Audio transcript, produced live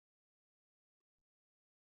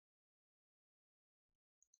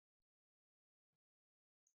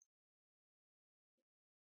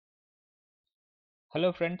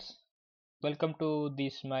Hello friends, welcome to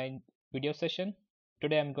this my video session.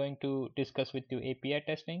 Today I'm going to discuss with you API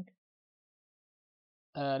testing.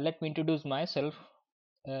 Let me introduce myself.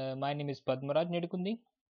 My name is Padmaraj Nedukundi.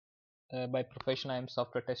 By profession I am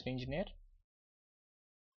software test engineer.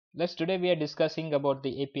 Today we are discussing about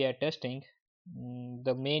the API testing.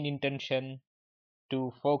 The main intention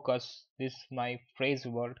to focus this my phrase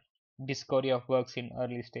word discovery of works in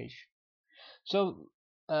early stage. So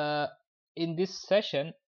uh, in this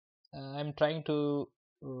session I'm trying to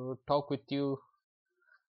talk with you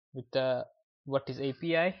with what is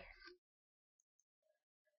API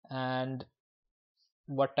and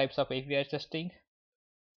what types of API testing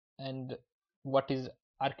and what is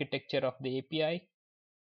architecture of the API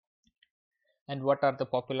and what are the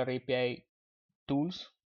popular API tools,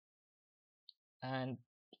 and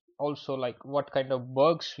also like what kind of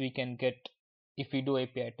bugs we can get if we do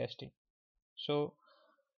API testing. So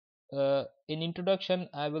in introduction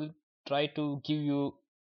I will try to give you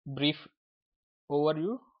brief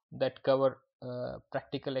overview that cover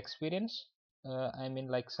practical experience. I mean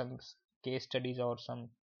like some case studies or some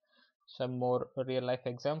more real life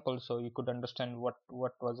examples so you could understand what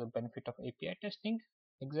was the benefit of API testing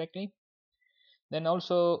exactly. Then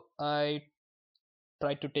also I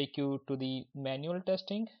try to take you to the manual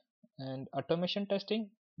testing and automation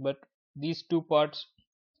testing, but these two parts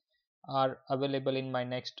are available in my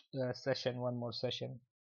next session, one more session.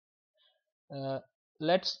 uh,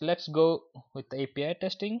 let's go with the API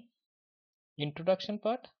testing introduction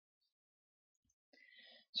part.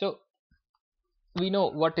 So we know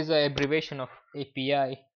what is the abbreviation of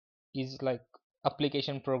API is like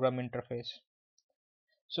application program interface.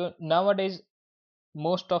 So nowadays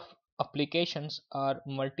most of applications are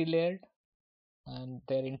multi-layered and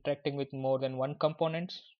they're interacting with more than one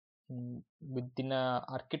components within a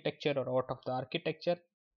architecture or out of the architecture.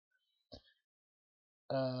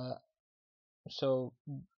 uh, so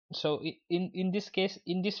in this case,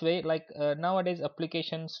 in this way, like nowadays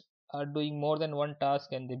applications are doing more than one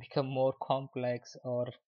task and they become more complex, or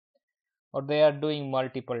they are doing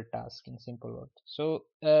multiple tasks in simple words. So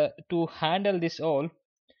to handle this all,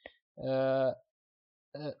 uh,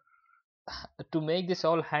 uh, to make this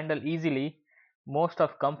all handle easily, most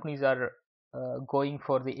of companies are going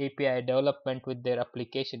for the API development with their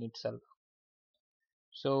application itself.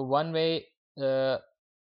 So one way, uh,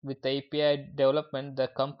 with the API development, the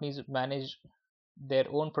companies manage their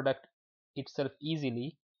own product itself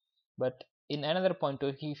easily. But in another point,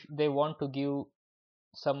 if they want to give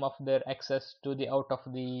some of their access to the out of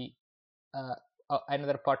the uh,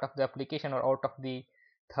 another part of the application or out of the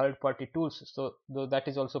third party tools, so though that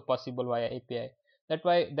is also possible via API. That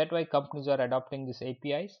why companies are adopting these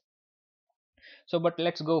APIs. So but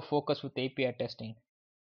let's go focus with API testing.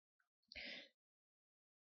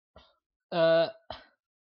 uh,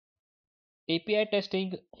 API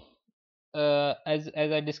testing, as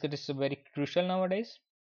I discussed, is very crucial nowadays.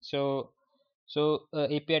 So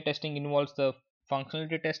API testing involves the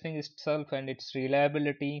functionality testing itself and its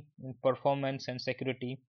reliability, performance, and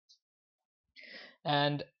security.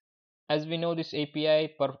 And as we know, this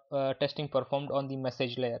API testing performed on the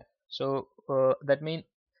message layer. So that means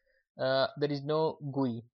there is no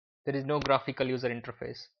GUI, there is no graphical user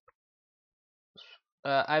interface.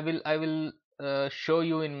 I will show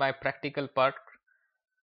you in my practical part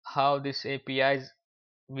how this APIs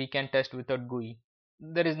we can test without GUI.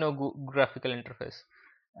 There is no graphical interface.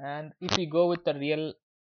 And if we go with the real,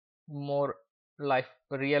 more life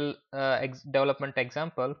real development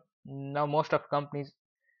example, now most of companies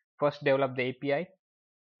first develop the API.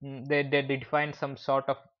 They define some sort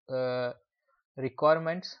of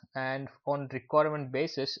requirements, and on requirement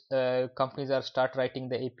basis companies are start writing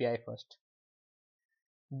the API first,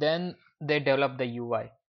 then they develop the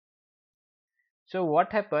UI. So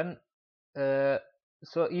what happened, uh,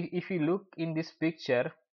 so if you look in this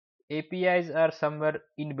picture, APIs are somewhere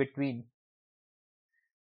in between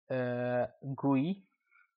GUI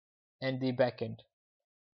and the backend.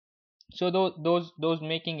 So those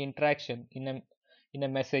making interaction in a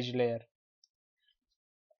message layer.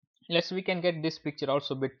 Let's we can get this picture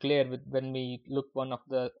also a bit clear with when we look one of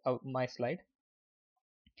the my slide.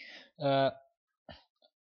 uh,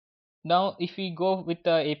 Now if we go with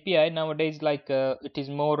the API nowadays, like it is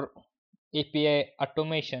more API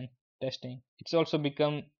automation testing, it's also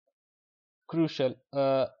become crucial,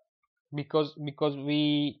 because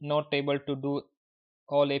we not able to do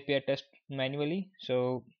all API test manually.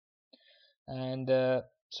 So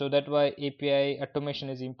that why API automation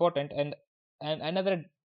is important. And another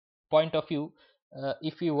point of view,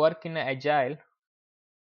 if you work in agile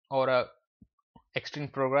or extreme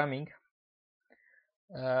programming,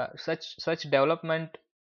 Such development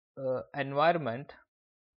environment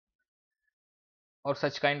or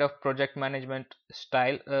such kind of project management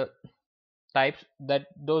style types, that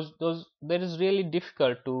those that is really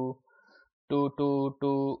difficult to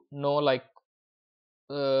know, like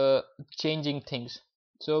uh, changing things.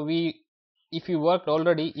 So we, if you worked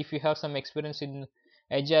already, if you have some experience in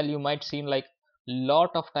agile, you might seem like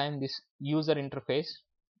lot of time this user interface,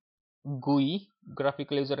 GUI,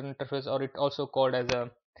 graphical user interface, or it also called as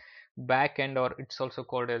a backend, or it's also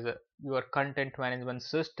called as a your content management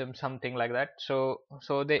system, something like that. So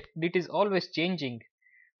they, it is always changing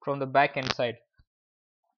from the backend side.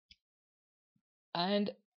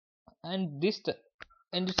 And and this t-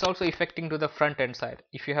 and it's also affecting to the front end side.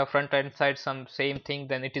 If you have front end side some same thing,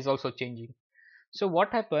 then it is also changing. So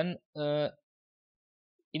what happened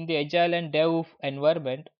in the agile and dev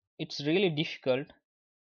environment, it's really difficult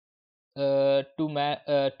to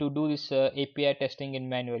do this API testing in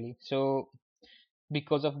manually. So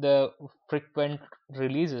because of the frequent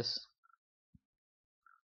releases,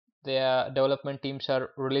 the development teams are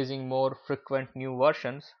releasing more frequent new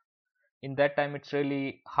versions. In that time, it's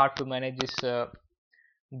really hard to manage this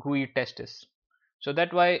GUI tests. So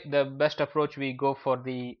that's why the best approach, we go for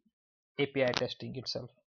the API testing itself.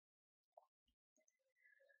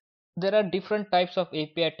 There are different types of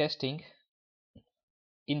API testing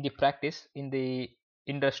in the practice in the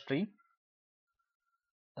industry.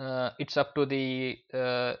 It's up to the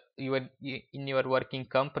your in your working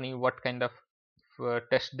company what kind of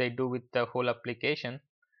test they do with the whole application.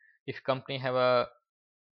 If company have a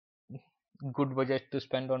good budget to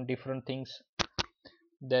spend on different things,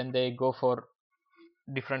 then they go for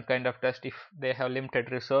different kind of test. If they have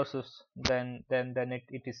limited resources, then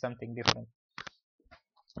it is something different.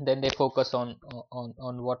 Then they focus on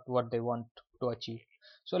what they want to achieve.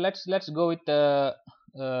 So let's go with uh,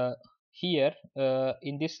 here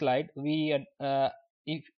in this slide.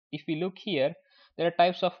 If we look here, there are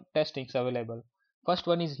types of testings available. First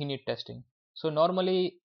one is unit testing. So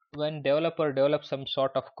normally when developer develops some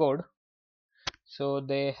sort of code, so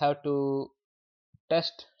they have to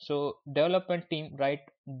test. So development team write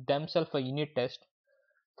themselves a unit test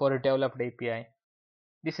for a developed API.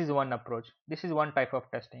 This is one approach, this is one type of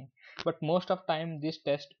testing. But most of time this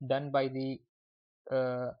test done by the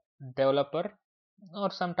uh, developer,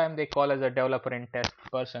 or sometimes they call as a developer in test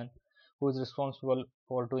person, who is responsible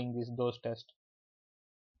for doing those tests.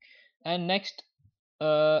 And next,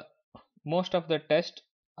 uh, most of the tests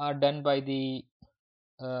are done by the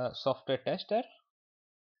software tester.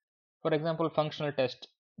 For example, functional test,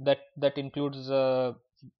 that includes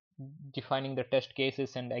defining the test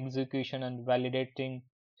cases and execution and validating,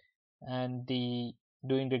 and the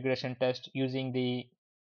doing regression test using the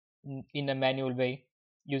in a manual way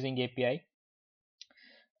using API.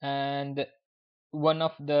 And one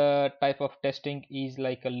of the type of testing is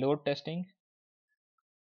like a load testing,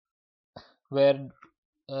 where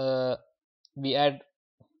uh, we add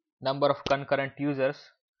number of concurrent users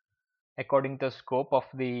according to the scope of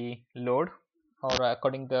the load, or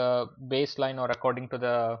according to the baseline, or according to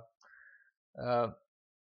the uh,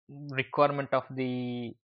 requirement of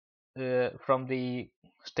the from the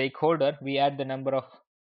stakeholder. We add the number of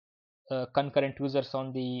concurrent users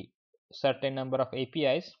on the certain number of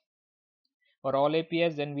APIs or all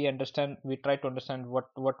APIs. Then we try to understand what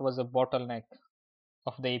was the bottleneck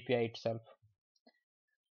of the API itself.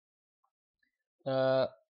 uh,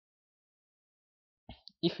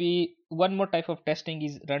 if we One more type of testing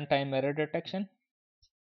is runtime error detection,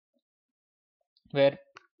 where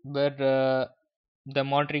the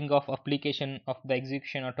monitoring of application of the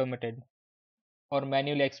execution automated or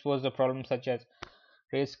manually expose the problems such as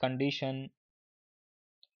race condition,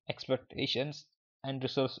 expectations, and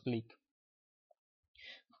resource leak.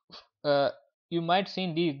 uh, you might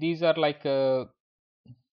see these are like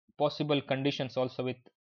possible conditions also with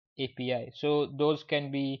API. So those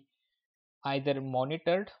can be either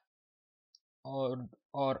monitored, or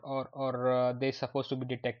they supposed to be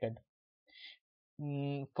detected.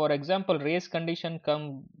 For example, race condition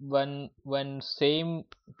come when same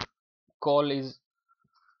call is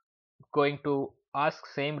going to ask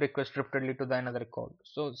same request repeatedly to the another call.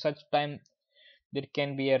 So such time there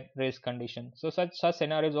can be a race condition. So such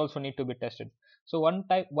scenarios also need to be tested. So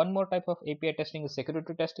one more type of API testing is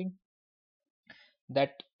security testing,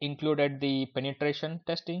 that included the penetration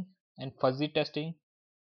testing and fuzzy testing,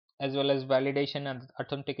 as well as validation and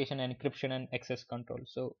authentication, encryption, and access control.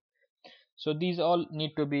 So these all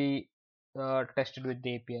need to be tested with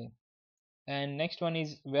the API. And next one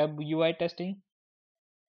is web UI testing,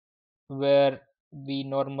 where we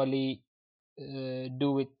normally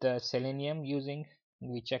do with Selenium using.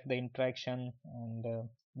 we check the interaction, and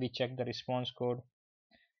we check the response code,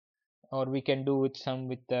 or we can do with some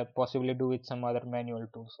with possibly do with some other manual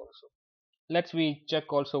tools also. Let's we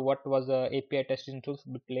check also what was the API testing tools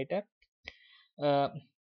bit later. uh,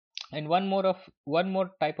 and one more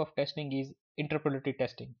type of testing is interpretatory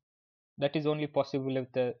testing, that is only possible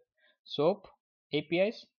with the SOAP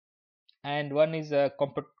APIs, and one is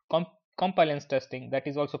compliance testing, that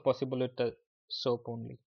is also possible with the SOAP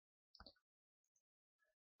only.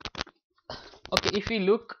 Okay, if we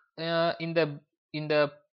look in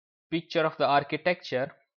the picture of the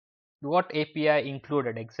architecture, what API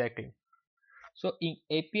included exactly? So in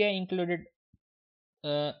API included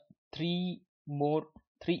uh, three more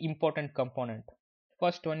three important component.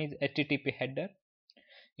 First one is HTTP header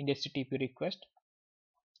in HTTP request,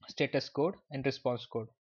 status code, and response code.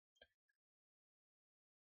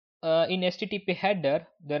 In HTTP header,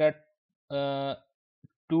 there are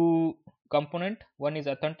two component. One is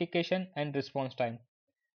authentication and response time.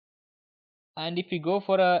 And if we go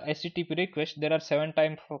for a HTTP request, there are 7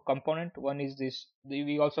 type of component. One is this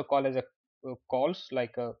we also call as a calls,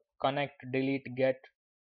 like a connect, delete, get,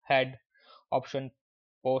 head, option,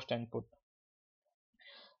 post, and put.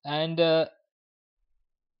 And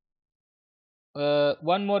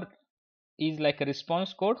one more is like a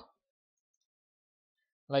response code,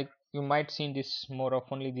 like you might see this more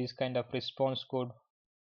oftenly, this kind of response code,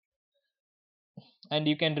 and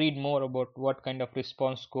you can read more about what kind of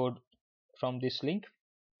response code from this link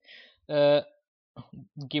uh,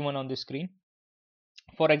 given on the screen.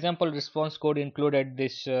 For example, response code included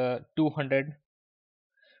this 200,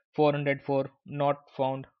 404, not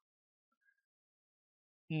found,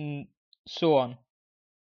 so on.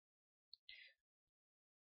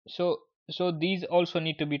 So these also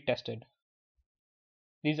need to be tested.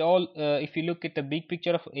 These all if you look at the big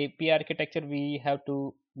picture of API architecture, we have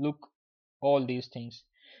to look all these things.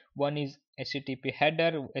 One is HTTP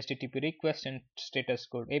header, HTTP request, and status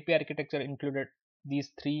code. API architecture included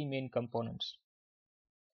these three main components.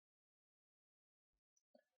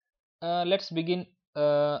 Let's begin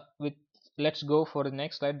with let's go for the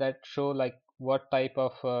next slide that show like what type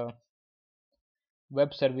of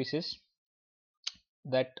web services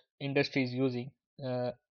that industry is using.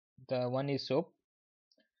 The one is SOAP,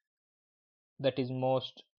 that is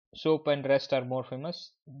most SOAP and REST are more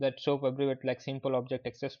famous. That SOAP abbreviate like Simple Object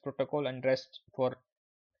Access Protocol, and REST for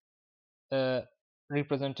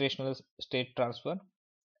representational state transfer,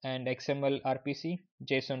 and XML RPC,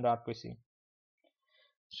 JSON RPC.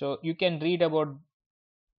 So you can read about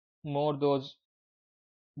more those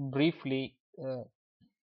briefly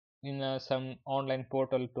in some online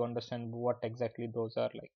portal to understand what exactly those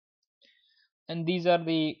are like. And these are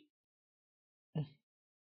the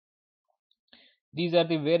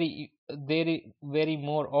very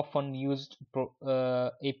more often used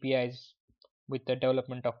APIs with the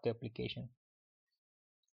development of the application.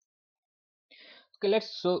 Okay,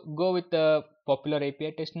 let's go with the popular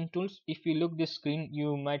API testing tools. If you look this screen,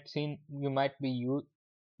 you might be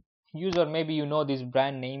use or maybe you know these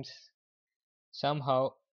brand names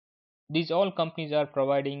somehow. These all companies are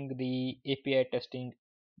providing the API testing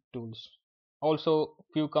tools. Also,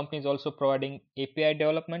 few companies also providing API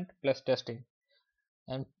development plus testing,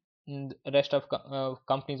 and the rest of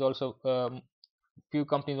companies also few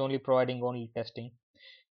companies only providing only testing.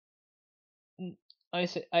 I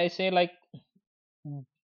say like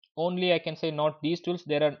only I can say not these tools.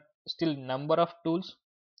 There are still number of tools.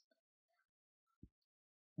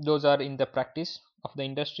 Those are in the practice of the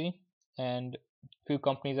industry, and few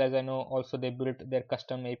companies, as I know, also they built their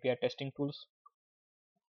custom API testing tools.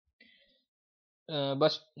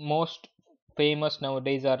 But most famous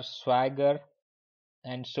nowadays are Swagger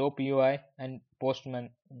and SOAP UI and Postman.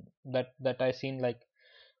 That I seen like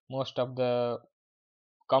most of the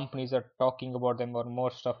companies are talking about them, or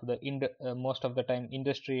most of the time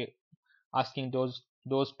industry asking those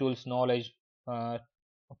tools knowledge uh,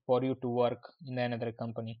 for you to work in another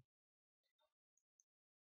company.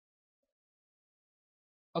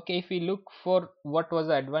 Okay, if we look for what was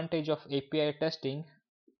the advantage of API testing,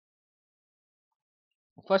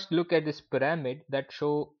 first look at this pyramid that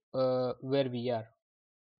show where we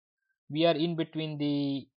are in between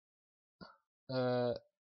the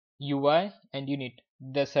UI and unit,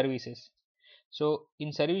 the services. So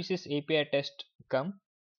in services API test come,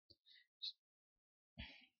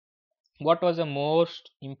 what was the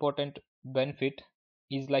most important benefit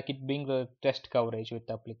is like it being the test coverage with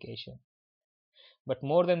the application. But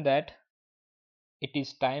more than that, it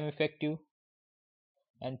is time effective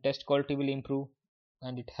and test quality will improve,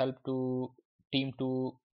 and it help to team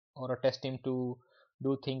to or a test team to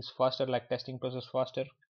do things faster, like testing process faster.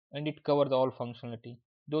 and it covers all functionality.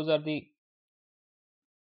 Those are the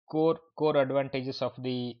core advantages of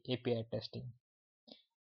the API testing.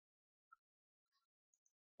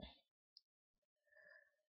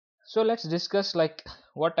 So let's discuss like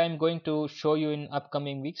what I'm going to show you in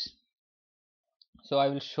upcoming weeks. So I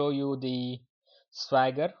will show you the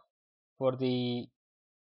Swagger for the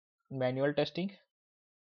manual testing.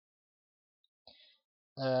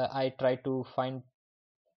 I try to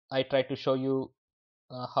show you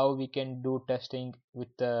how we can do testing with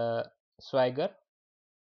Swagger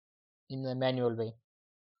in a manual way.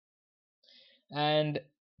 And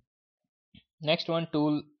next one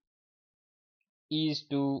tool is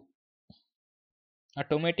to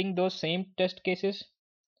automating those same test cases.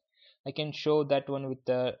 I can show that one with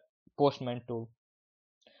the Postman tool.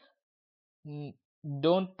 Mm,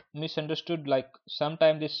 don't misunderstood, like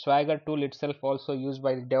sometimes this Swagger tool itself also used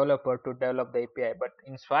by the developer to develop the API, but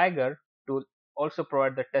in Swagger tool also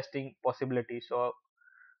provide the testing possibility. So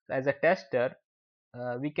as a tester,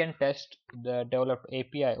 we can test the developed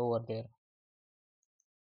API over there.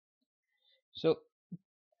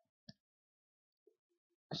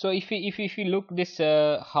 So if you look this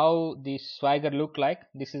how this Swagger look like,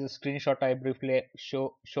 this is a screenshot I briefly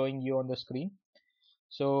showing you on the screen.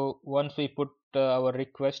 So once we put our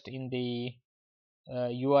request in the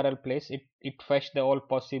URL place, it fetch the all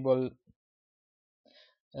possible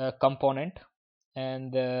component,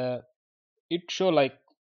 and it show like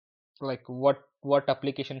what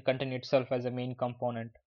application contain itself as a main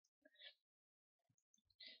component.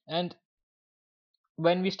 And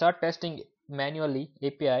when we start testing manually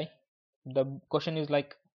API, the question is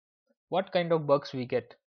like what kind of bugs we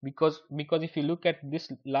get, because if you look at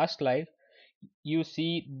this last slide, you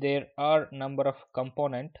see there are number of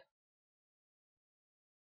component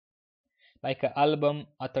like a album,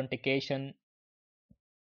 authentication,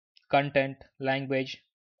 content, language,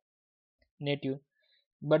 native,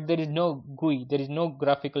 but there is no GUI, there is no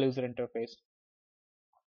graphical user interface.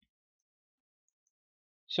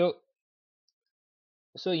 So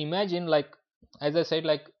imagine, like as I said,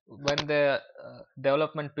 like when the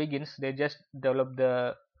development begins, they just develop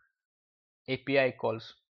the API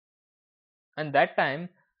calls, and that time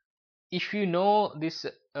if you know this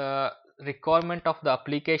requirement of the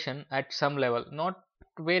application at some level, not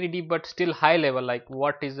very deep but still high level, like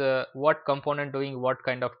what component doing what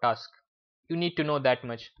kind of task, you need to know that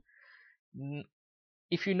much.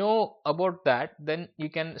 If you know about that, then you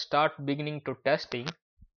can start beginning to testing,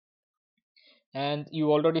 and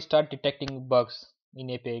you already start detecting bugs in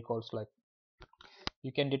API calls. Like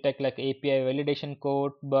you can detect like API validation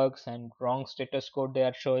code bugs and wrong status code they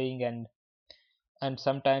are showing, and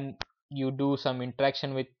sometimes you do some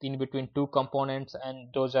interaction with in between two components and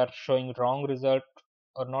those are showing wrong result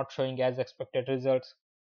or not showing as expected results,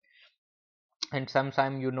 and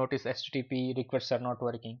sometimes you notice HTTP requests are not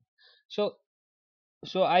working. So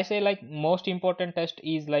I say like most important test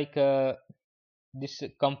is like this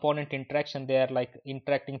component interaction, they are like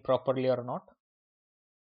interacting properly or not,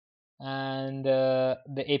 and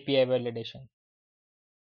the API validation.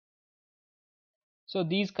 So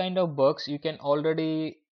these kind of bugs you can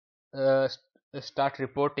already start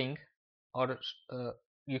reporting, or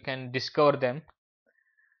you can discover them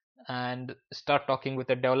and start talking with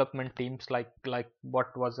the development teams, like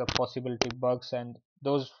what was the possibility bugs and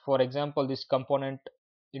those. For example, this component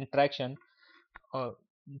interaction, uh,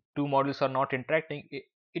 two models are not interacting,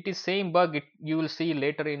 it is same bug you will see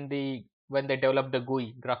later in the when they develop the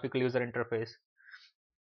GUI, graphical user interface.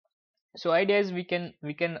 So idea is we can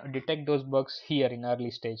detect those bugs here in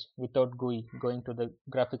early stage without GUI going to the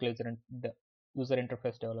graphical the user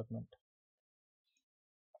interface development.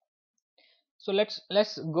 So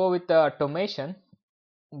let's go with the automation.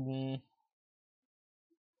 Mm,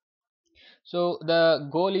 so the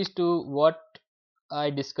goal is to what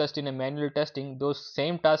I discussed in a manual testing, those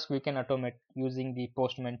same tasks we can automate using the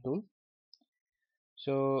Postman tool.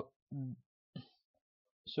 So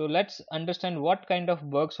let's understand what kind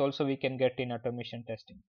of bugs also we can get in automation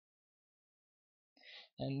testing.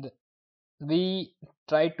 And we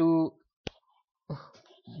try to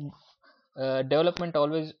development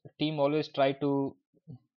always team always try to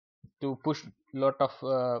push lot of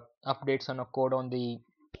updates on a code on the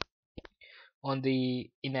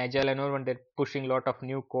in agile environment. They're pushing lot of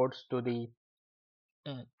new codes uh,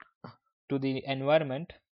 to the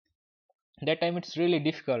environment. That time it's really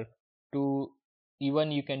difficult to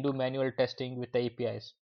even you can do manual testing with the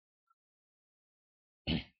APIs,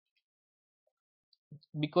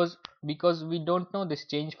 because we don't know this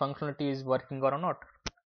change functionality is working or not.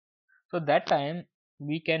 So that time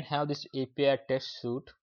we can have this API test suite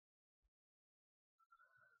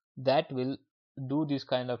that will do this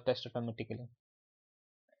kind of test automatically.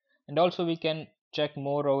 And also we can check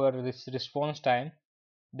more over this response time.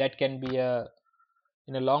 That can be a,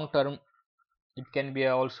 in a long term, it can be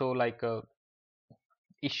also like a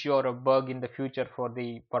issue or a bug in the future for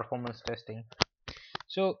the performance testing.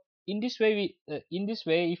 So in this way,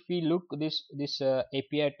 if we look this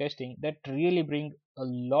API testing, that really bring a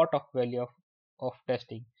lot of value of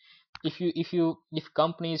testing. If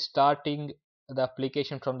company is starting the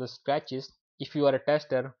application from the scratches, if you are a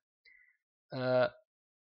tester, uh,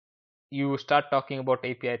 you start talking about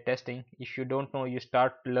API testing. If you don't know, you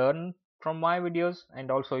start learn from my videos,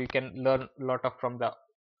 and also you can learn a lot of from the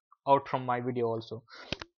out from my video also.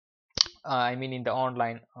 I mean in the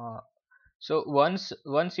online. So once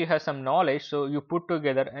you have some knowledge, so you put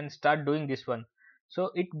together and start doing this one.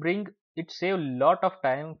 So it save a lot of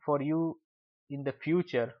time for you in the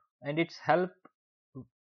future, and it's help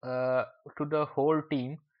uh, to the whole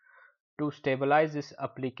team to stabilize this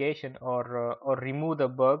application, or remove the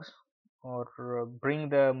bugs, or bring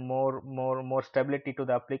the more stability to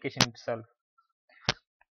the application itself.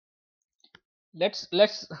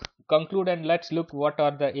 Let's conclude, and let's look what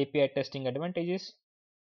are the API testing advantages.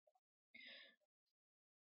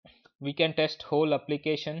 We can test whole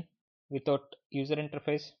application without user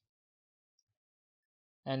interface,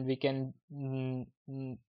 and we can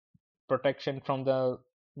protection from the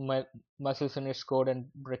muscles in its code and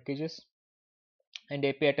breakages. And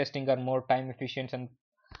API testing are more time efficient, and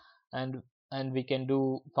and we can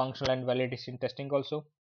do functional and validation testing also.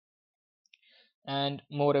 And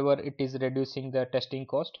moreover, it is reducing the testing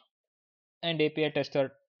cost. And API tests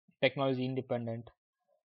are technology independent.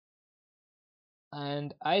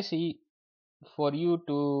 And I see, for you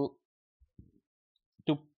to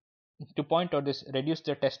to point out this, reduce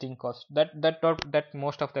the testing cost, that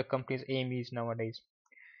most of the companies aim is nowadays.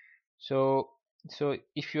 So so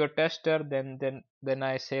if you're a tester, then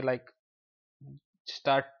I say, like,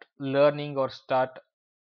 start learning, or start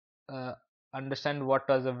uh, understand what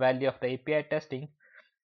was the value of the API testing,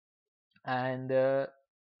 and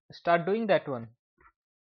start doing that one.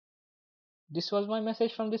 This was my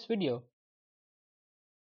message from this video.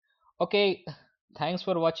 Okay, thanks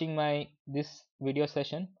for watching my this video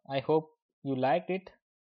session. I hope you liked it.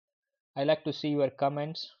 I like to see your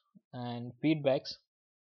comments and feedbacks,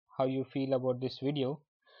 how you feel about this video.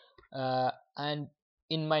 And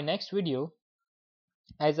in my next video,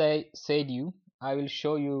 as I said you, I will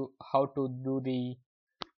show you how to do the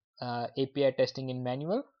API testing in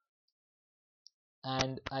manual,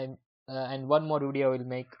 and and one more video I will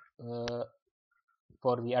make uh,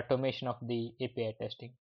 for the automation of the API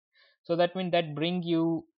testing. So that means that bring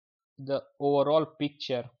you the overall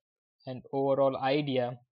picture and overall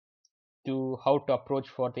idea to how to approach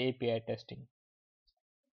for the API testing.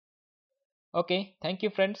 Okay, thank you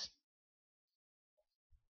friends.